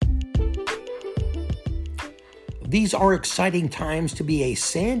These are exciting times to be a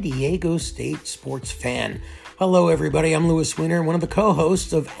San Diego State sports fan. Hello, everybody. I'm Louis Winter, one of the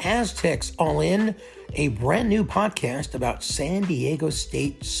co-hosts of Aztecs All In, a brand new podcast about San Diego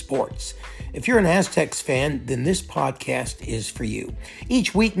State sports. If you're an Aztecs fan, then this podcast is for you.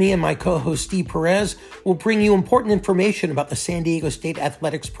 Each week, me and my co-host Steve Perez will bring you important information about the San Diego State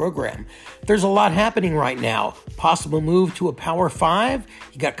athletics program. There's a lot happening right now. Possible move to a Power 5.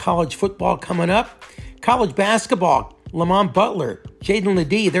 You got college football coming up. College basketball, Lamont Butler, Jaden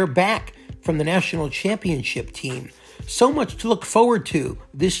Ledee, they're back from the national championship team. So much to look forward to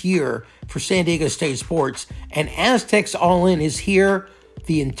this year for San Diego State sports, and Aztecs All In is here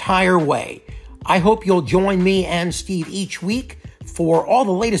the entire way. I hope you'll join me and Steve each week for all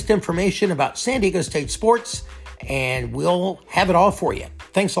the latest information about San Diego State sports, and we'll have it all for you.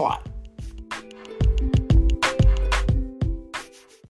 Thanks a lot.